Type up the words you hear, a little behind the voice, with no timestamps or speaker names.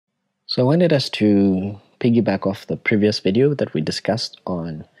So I wanted us to piggyback off the previous video that we discussed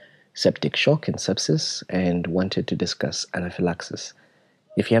on septic shock and sepsis and wanted to discuss anaphylaxis.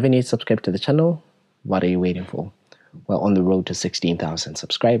 If you haven't yet subscribed to the channel, what are you waiting for? We're on the road to 16,000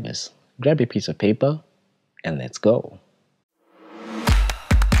 subscribers. Grab a piece of paper and let's go.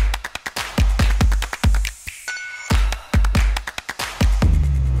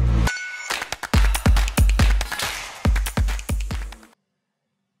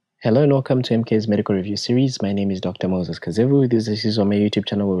 Hello and welcome to MK's Medical Review Series. My name is Dr. Moses Kazevu. This is on my YouTube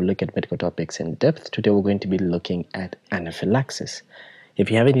channel where we look at medical topics in depth. Today we're going to be looking at anaphylaxis.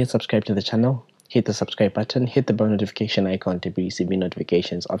 If you haven't yet subscribed to the channel, hit the subscribe button, hit the bell notification icon to be receiving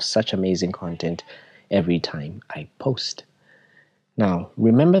notifications of such amazing content every time I post. Now,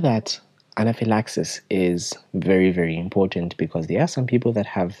 remember that anaphylaxis is very, very important because there are some people that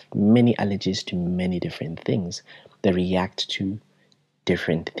have many allergies to many different things. They react to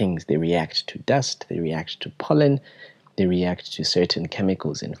different things. They react to dust, they react to pollen, they react to certain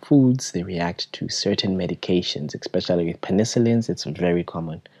chemicals in foods, they react to certain medications, especially with penicillins. It's very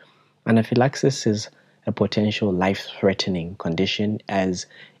common. Anaphylaxis is a potential life-threatening condition as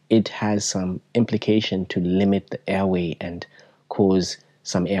it has some implication to limit the airway and cause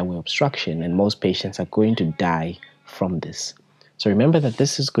some airway obstruction, and most patients are going to die from this. So remember that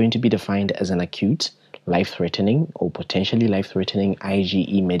this is going to be defined as an acute life-threatening or potentially life-threatening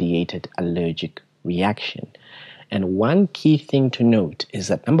IgE-mediated allergic reaction. And one key thing to note is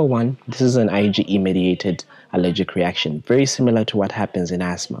that, number one, this is an IgE-mediated allergic reaction, very similar to what happens in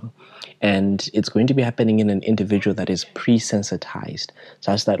asthma. And it's going to be happening in an individual that is pre-sensitized,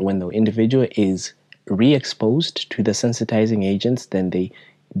 such that when the individual is re-exposed to the sensitizing agents, then they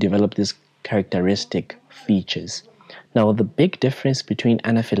develop these characteristic features. Now, the big difference between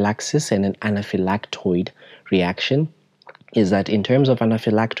anaphylaxis and an anaphylactoid reaction is that in terms of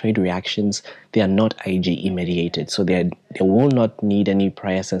anaphylactoid reactions, they are not IgE mediated, so they will not need any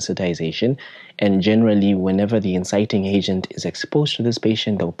prior sensitization, and generally whenever the inciting agent is exposed to this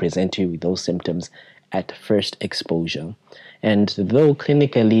patient, they'll present you with those symptoms at first exposure. And though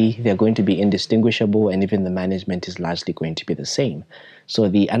clinically they're going to be indistinguishable and even the management is largely going to be the same. So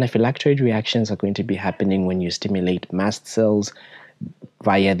the anaphylactoid reactions are going to be happening when you stimulate mast cells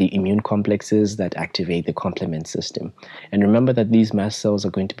via the immune complexes that activate the complement system. And remember that these mast cells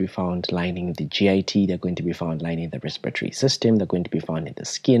are going to be found lining the GIT, they're going to be found lining the respiratory system, they're going to be found in the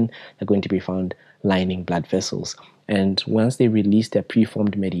skin, they're going to be found lining blood vessels. And once they release their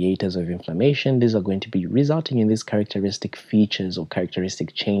preformed mediators of inflammation, these are going to be resulting in these characteristic features or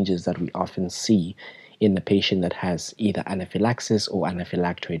characteristic changes that we often see in the patient that has either anaphylaxis or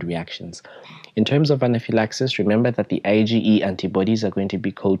anaphylactoid reactions. In terms of anaphylaxis, remember that the IgE antibodies are going to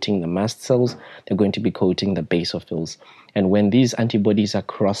be coating the mast cells, they're going to be coating the basophils. And when these antibodies are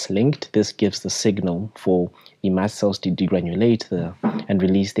cross-linked, this gives the signal for the mast cells to degranulate and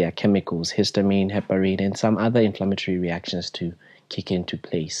release their chemicals, histamine, heparin, and some other inflammatory reactions to kick into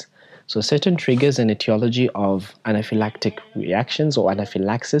place. So certain triggers and etiology of anaphylactic reactions or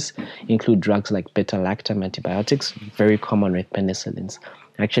anaphylaxis include drugs like beta-lactam antibiotics, very common with penicillins.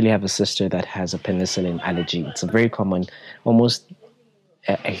 I actually have a sister that has a penicillin allergy. It's a very common, almost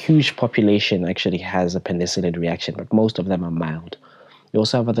a huge population actually has a penicillin reaction, but most of them are mild. We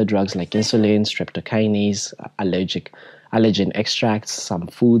also have other drugs like insulin, streptokinase, allergen extracts, some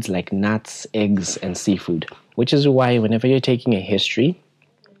foods like nuts, eggs, and seafood, which is why whenever you're taking a history,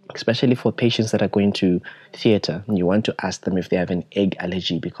 especially for patients that are going to theater, you want to ask them if they have an egg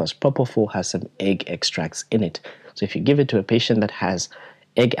allergy because Propofol has some egg extracts in it. So if you give it to a patient that has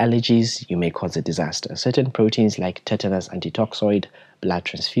egg allergies, you may cause a disaster. Certain proteins like tetanus antitoxoid, blood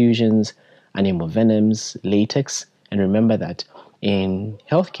transfusions, animal venoms, latex, and remember that in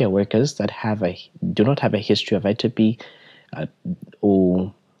healthcare workers that do not have a history of atopy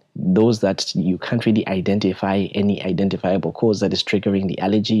or those that you can't really identify any identifiable cause that is triggering the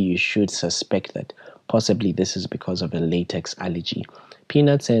allergy, you should suspect that possibly this is because of a latex allergy.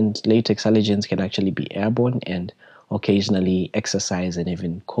 Peanuts and latex allergens can actually be airborne, and occasionally exercise and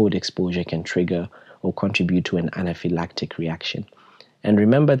even cold exposure can trigger or contribute to an anaphylactic reaction. And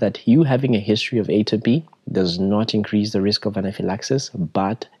remember that you having a history of atopy does not increase the risk of anaphylaxis,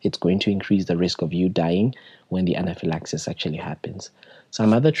 but it's going to increase the risk of you dying when the anaphylaxis actually happens.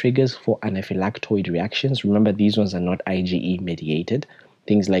 Some other triggers for anaphylactoid reactions, remember these ones are not IgE mediated.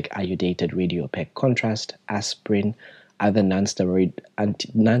 Things like iodidated radio-opaque contrast, aspirin, other non-steroidal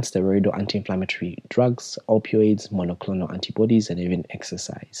anti-inflammatory drugs, opioids, monoclonal antibodies, and even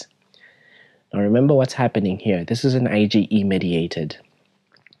exercise. Now remember what's happening here. This is an IgE mediated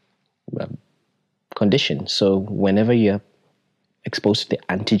condition. So whenever you're exposed to the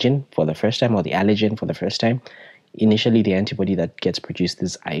antigen for the first time or the allergen for the first time, initially the antibody that gets produced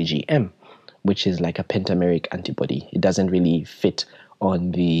is IgM, which is like a pentameric antibody. It doesn't really fit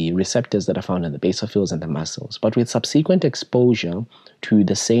on the receptors that are found in the basophils and the mast cells. But with subsequent exposure to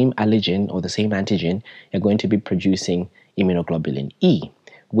the same allergen or the same antigen, you're going to be producing immunoglobulin E,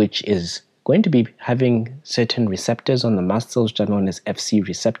 which is going to be having certain receptors on the mast cells that are known as Fc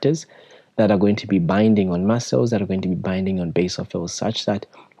receptors that are going to be binding on mast cells, that are going to be binding on basophils, such that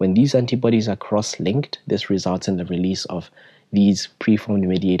when these antibodies are cross-linked, this results in the release of these preformed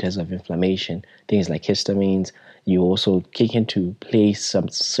mediators of inflammation, things like histamines. You also kick into place some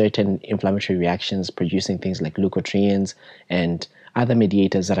certain inflammatory reactions producing things like leukotrienes and other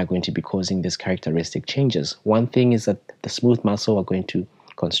mediators that are going to be causing these characteristic changes. One thing is that the smooth muscle are going to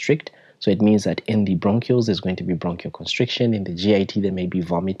constrict. So it means that in the bronchioles, there's going to be bronchial constriction. In the GIT, there may be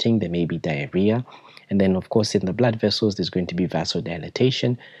vomiting, there may be diarrhea. And then, of course, in the blood vessels, there's going to be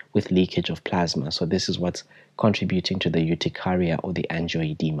vasodilatation with leakage of plasma. So this is what's contributing to the urticaria or the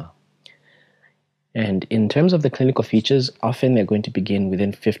angioedema. And in terms of the clinical features, often they're going to begin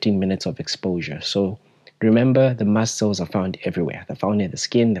within 15 minutes of exposure. So remember, the mast cells are found everywhere. They're found in the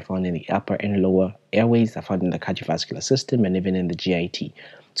skin, they're found in the upper and lower airways, they're found in the cardiovascular system, and even in the GIT.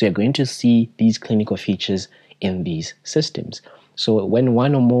 So you're going to see these clinical features in these systems. So when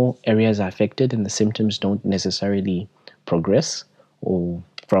one or more areas are affected and the symptoms don't necessarily progress, or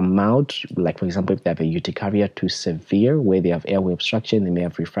from mild, like for example, if they have a urticaria, to severe, where they have airway obstruction, they may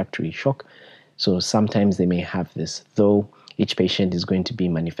have refractory shock. So sometimes they may have this, though each patient is going to be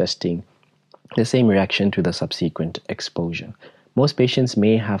manifesting the same reaction to the subsequent exposure. Most patients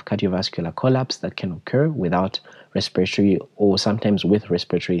may have cardiovascular collapse that can occur without respiratory or sometimes with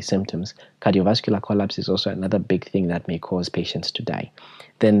respiratory symptoms. Cardiovascular collapse is also another big thing that may cause patients to die.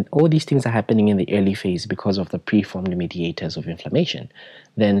 Then all these things are happening in the early phase because of the preformed mediators of inflammation.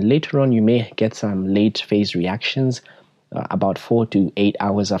 Then later on, you may get some late phase reactions about 4 to 8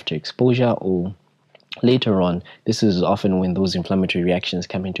 hours after exposure, or later on. This is often when those inflammatory reactions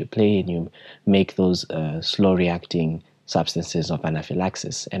come into play and you make those slow reacting substances of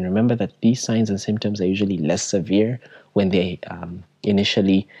anaphylaxis. And remember that these signs and symptoms are usually less severe when they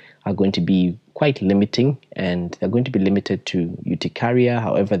initially are going to be quite limiting, and they're going to be limited to urticaria.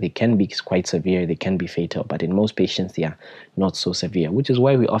 However, they can be quite severe, they can be fatal, but in most patients they are not so severe, which is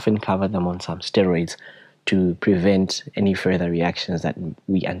why we often cover them on some steroids to prevent any further reactions that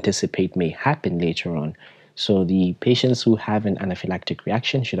we anticipate may happen later on. So the patients who have an anaphylactic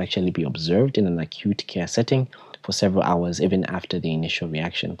reaction should actually be observed in an acute care setting for several hours, even after the initial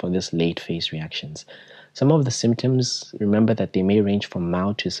reaction, for this late phase reactions. Some of the symptoms, remember that they may range from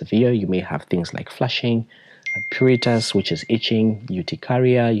mild to severe. You may have things like flushing, pruritus, which is itching,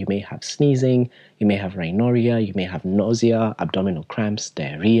 urticaria, you may have sneezing, you may have rhinorrhea, you may have nausea, abdominal cramps,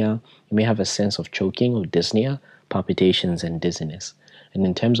 diarrhea, you may have a sense of choking or dyspnea, palpitations, and dizziness. And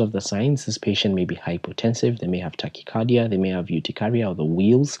in terms of the signs, this patient may be hypotensive, they may have tachycardia, they may have urticaria or the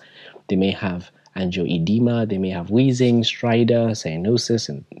wheals, they may have angioedema, they may have wheezing, stridor, cyanosis,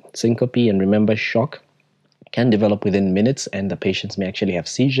 and syncope. And remember, shock can develop within minutes, and the patients may actually have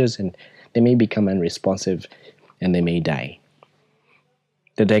seizures, and they may become unresponsive, and they may die.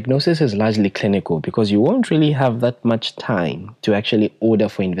 The diagnosis is largely clinical because you won't really have that much time to actually order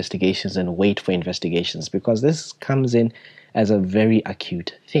for investigations and wait for investigations, because this comes in as a very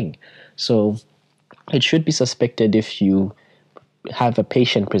acute thing. So it should be suspected if you have a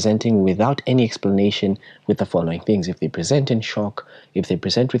patient presenting without any explanation with the following things. If they present in shock, if they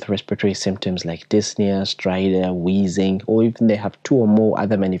present with respiratory symptoms like dyspnea, stridor, wheezing, or even they have 2 or more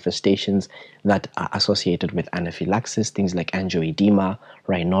other manifestations that are associated with anaphylaxis, things like angioedema,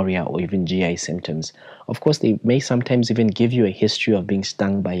 rhinorrhea, or even GI symptoms. Of course, they may sometimes even give you a history of being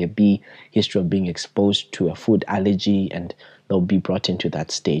stung by a bee, history of being exposed to a food allergy, and they'll be brought into that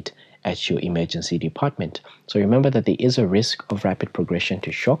state at your emergency department. So remember that there is a risk of rapid progression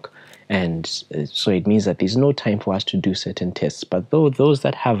to shock, and so it means that there's no time for us to do certain tests. But though those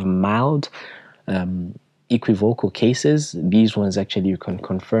that have mild equivocal cases, these ones actually you can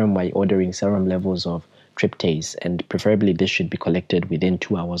confirm by ordering serum levels of tryptase, and preferably this should be collected within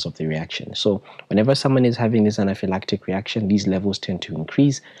 2 hours of the reaction. So whenever someone is having this anaphylactic reaction, these levels tend to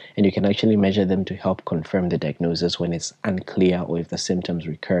increase, and you can actually measure them to help confirm the diagnosis when it's unclear or if the symptoms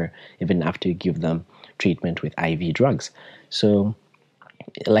recur even after you give them treatment with IV drugs. So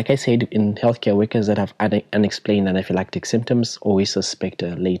like I said, in healthcare workers that have unexplained anaphylactic symptoms always suspect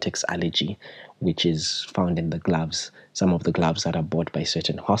a latex allergy, which is found in the gloves, some of the gloves that are bought by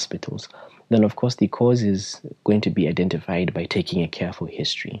certain hospitals. Then, of course, the cause is going to be identified by taking a careful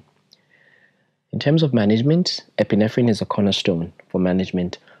history. In terms of management, epinephrine is a cornerstone for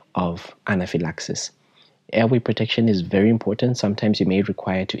management of anaphylaxis. Airway protection is very important. Sometimes you may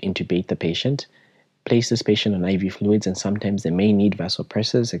require to intubate the patient, place this patient on IV fluids, and sometimes they may need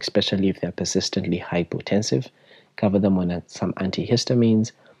vasopressors, especially if they're persistently hypotensive. Cover them on some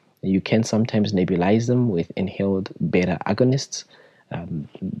antihistamines. You can sometimes nebulize them with inhaled beta agonists,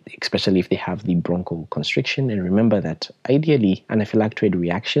 especially if they have the bronchoconstriction. And remember that ideally, anaphylactoid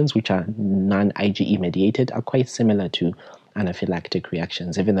reactions, which are non-IgE mediated, are quite similar to anaphylactic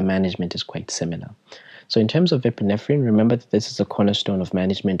reactions. Even the management is quite similar. So in terms of epinephrine, remember that this is a cornerstone of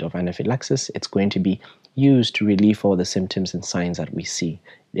management of anaphylaxis. It's going to be used to relieve all the symptoms and signs that we see.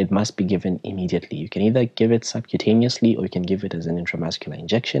 It must be given immediately. You can either give it subcutaneously or you can give it as an intramuscular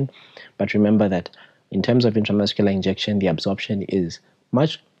injection. But remember that in terms of intramuscular injection, the absorption is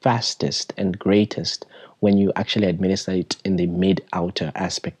much fastest and greatest when you actually administer it in the mid-outer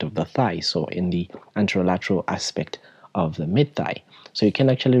aspect of the thigh, so in the anterolateral aspect of the mid-thigh. So you can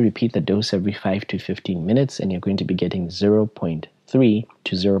actually repeat the dose every 5 to 15 minutes, and you're going to be getting 0.3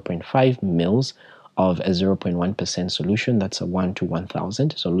 to 0.5 mils of a 0.1% solution. That's a 1 to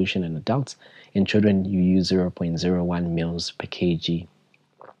 1,000 solution in adults. In children, you use 0.01 mils per kg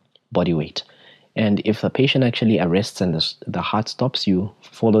body weight. And if the patient actually arrests and the heart stops, you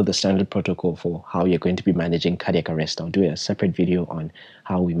follow the standard protocol for how you're going to be managing cardiac arrest. I'll do a separate video on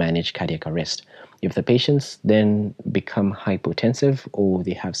how we manage cardiac arrest. If the patients then become hypotensive or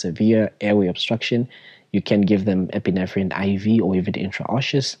they have severe airway obstruction, you can give them epinephrine IV or even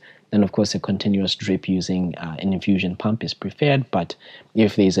intraosseous. Then, of course, a continuous drip using an infusion pump is preferred. But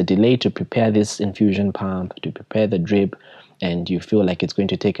if there's a delay to prepare this infusion pump, to prepare the drip, and you feel like it's going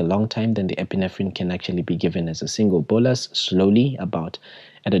to take a long time, then the epinephrine can actually be given as a single bolus slowly, about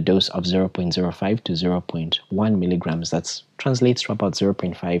at a dose of 0.05 to 0.1 milligrams. That translates to about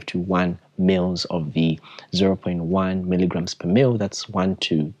 0.5 to 1 mils of the 0.1 milligrams per mil. That's 1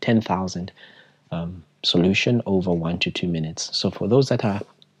 to 10,000 solution over 1 to 2 minutes. So for those that are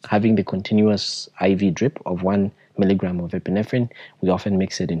having the continuous IV drip of 1 milligram of epinephrine, we often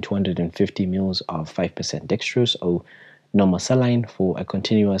mix it in 250 mils of 5% dextrose or normal saline for a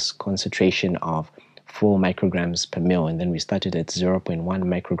continuous concentration of 4 micrograms per mil, and then we started at 0.1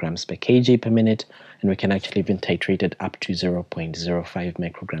 micrograms per kg per minute, and we can actually even titrate it up to 0.05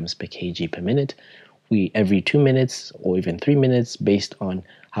 micrograms per kg per minute. We every 2 minutes or even 3 minutes, based on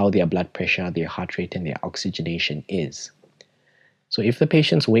how their blood pressure, their heart rate, and their oxygenation is. So if the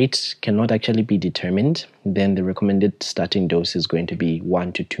patient's weight cannot actually be determined, then the recommended starting dose is going to be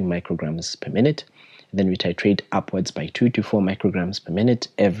 1 to 2 micrograms per minute. Then we titrate upwards by 2 to 4 micrograms per minute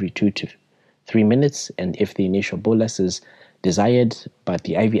every 2 to 3 minutes. And if the initial bolus is desired, but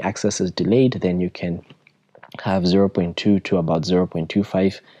the IV access is delayed, then you can have 0.2 to about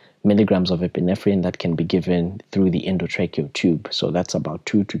 0.25 milligrams of epinephrine that can be given through the endotracheal tube. So that's about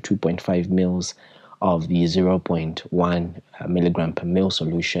 2 to 2.5 mils of the 0.1 milligram per mil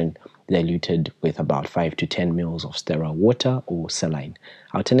solution, diluted with about 5 to 10 mils of sterile water or saline.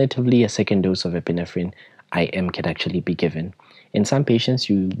 Alternatively, a second dose of epinephrine IM can actually be given. In some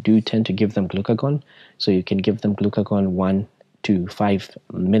patients, you do tend to give them glucagon, so you can give them glucagon 1 to 5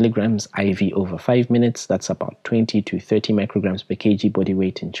 milligrams IV over 5 minutes. That's about 20 to 30 micrograms per kg body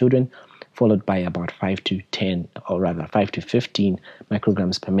weight in children, followed by about 5 to 10, or rather 5 to 15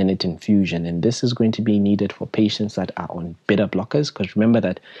 micrograms per minute infusion. And this is going to be needed for patients that are on beta blockers, because remember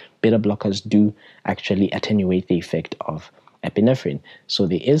that beta blockers do actually attenuate the effect of epinephrine. So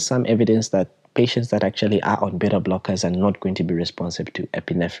there is some evidence that patients that actually are on beta blockers are not going to be responsive to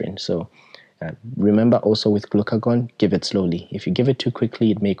epinephrine. So remember also with glucagon, give it slowly. If you give it too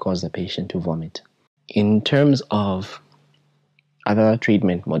quickly, it may cause the patient to vomit. In terms of other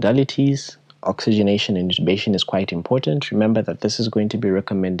treatment modalities, oxygenation and intubation is quite important. Remember that this is going to be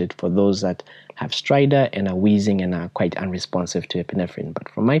recommended for those that have stridor and are wheezing and are quite unresponsive to epinephrine. But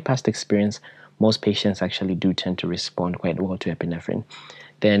from my past experience, most patients actually do tend to respond quite well to epinephrine.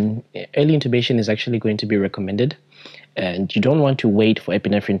 Then early intubation is actually going to be recommended. And you don't want to wait for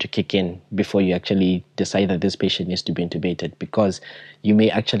epinephrine to kick in before you actually decide that this patient needs to be intubated, because you may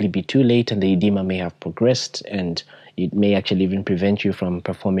actually be too late and the edema may have progressed, and it may actually even prevent you from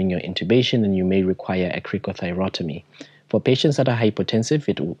performing your intubation, and you may require a cricothyrotomy. For patients that are hypotensive,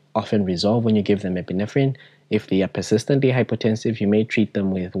 it will often resolve when you give them epinephrine. If they are persistently hypotensive, you may treat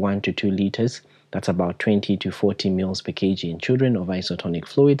them with 1 to 2 liters. That's about 20 to 40 mils per kg in children of isotonic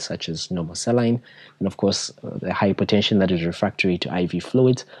fluids, such as normal saline, and of course, the hypotension that is refractory to IV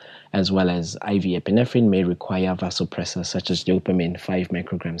fluids, as well as IV epinephrine, may require vasopressors such as dopamine, 5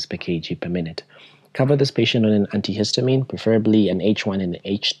 micrograms per kg per minute. Cover this patient on an antihistamine, preferably an H1 and an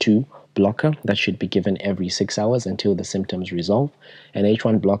H2 blocker that should be given every 6 hours until the symptoms resolve. An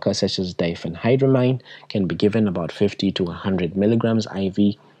H1 blocker such as diphenhydramine can be given about 50 to 100 milligrams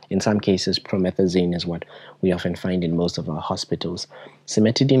IV. In some cases, promethazine is what we often find in most of our hospitals.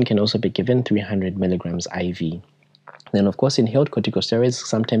 Cimetidine can also be given 300 milligrams IV. Then, of course, inhaled corticosteroids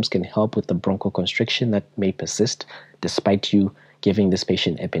sometimes can help with the bronchoconstriction that may persist despite you giving this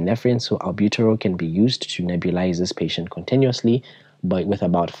patient epinephrine. So albuterol can be used to nebulize this patient continuously, but with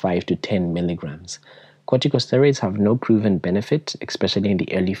about 5 to 10 milligrams. Corticosteroids have no proven benefit, especially in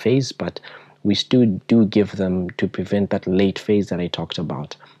the early phase, but we still do give them to prevent that late phase that I talked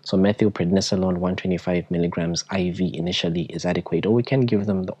about. So methylprednisolone 125 milligrams IV initially is adequate, or we can give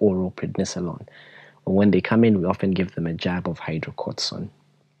them the oral prednisolone. When they come in, we often give them a jab of hydrocortisone.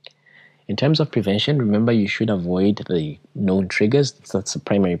 In terms of prevention, remember you should avoid the known triggers. That's the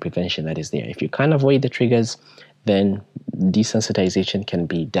primary prevention that is there. If you can't avoid the triggers, then desensitization can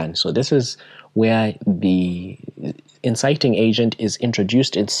be done. So this is where the inciting agent is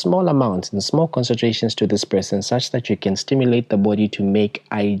introduced in small amounts, in small concentrations to this person, such that you can stimulate the body to make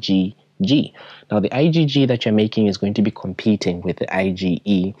IgG. Now, the IgG that you're making is going to be competing with the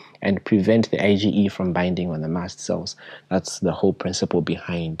IgE and prevent the IgE from binding on the mast cells. That's the whole principle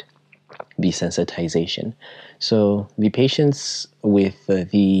behind desensitization. So the patients with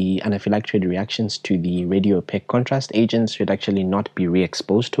the anaphylactic reactions to the radiopaque contrast agents should actually not be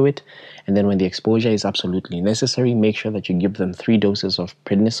re-exposed to it. And then when the exposure is absolutely necessary, make sure that you give them 3 doses of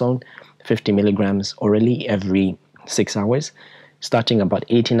prednisone, 50 milligrams orally every 6 hours. Starting about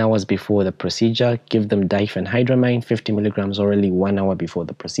 18 hours before the procedure, give them diphenhydramine, 50 milligrams orally 1 hour before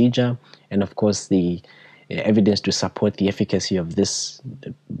the procedure. And of course, the evidence to support the efficacy of this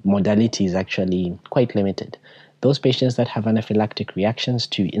modality is actually quite limited. Those patients that have anaphylactic reactions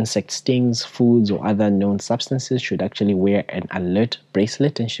to insect stings, foods, or other known substances should actually wear an alert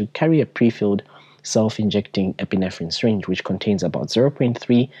bracelet and should carry a pre-filled self-injecting epinephrine syringe, which contains about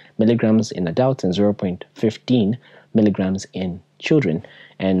 0.3 milligrams in adults and 0.15 milligrams in children,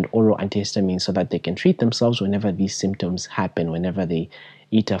 and oral antihistamines so that they can treat themselves whenever these symptoms happen, whenever they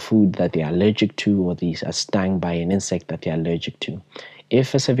eat a food that they are allergic to, or they are stung by an insect that they are allergic to.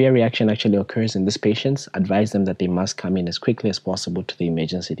 If a severe reaction actually occurs in these patients, advise them that they must come in as quickly as possible to the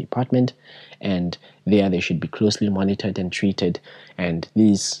emergency department, and there they should be closely monitored and treated, and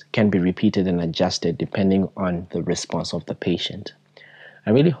these can be repeated and adjusted depending on the response of the patient. I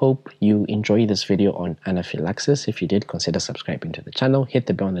really hope you enjoy this video on anaphylaxis. If you did, consider subscribing to the channel. Hit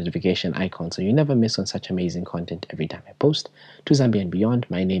the bell notification icon so you never miss on such amazing content every time I post. To Zambia and beyond,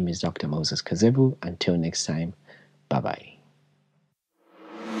 my name is Dr. Moses Kazevu. Until next time, bye-bye.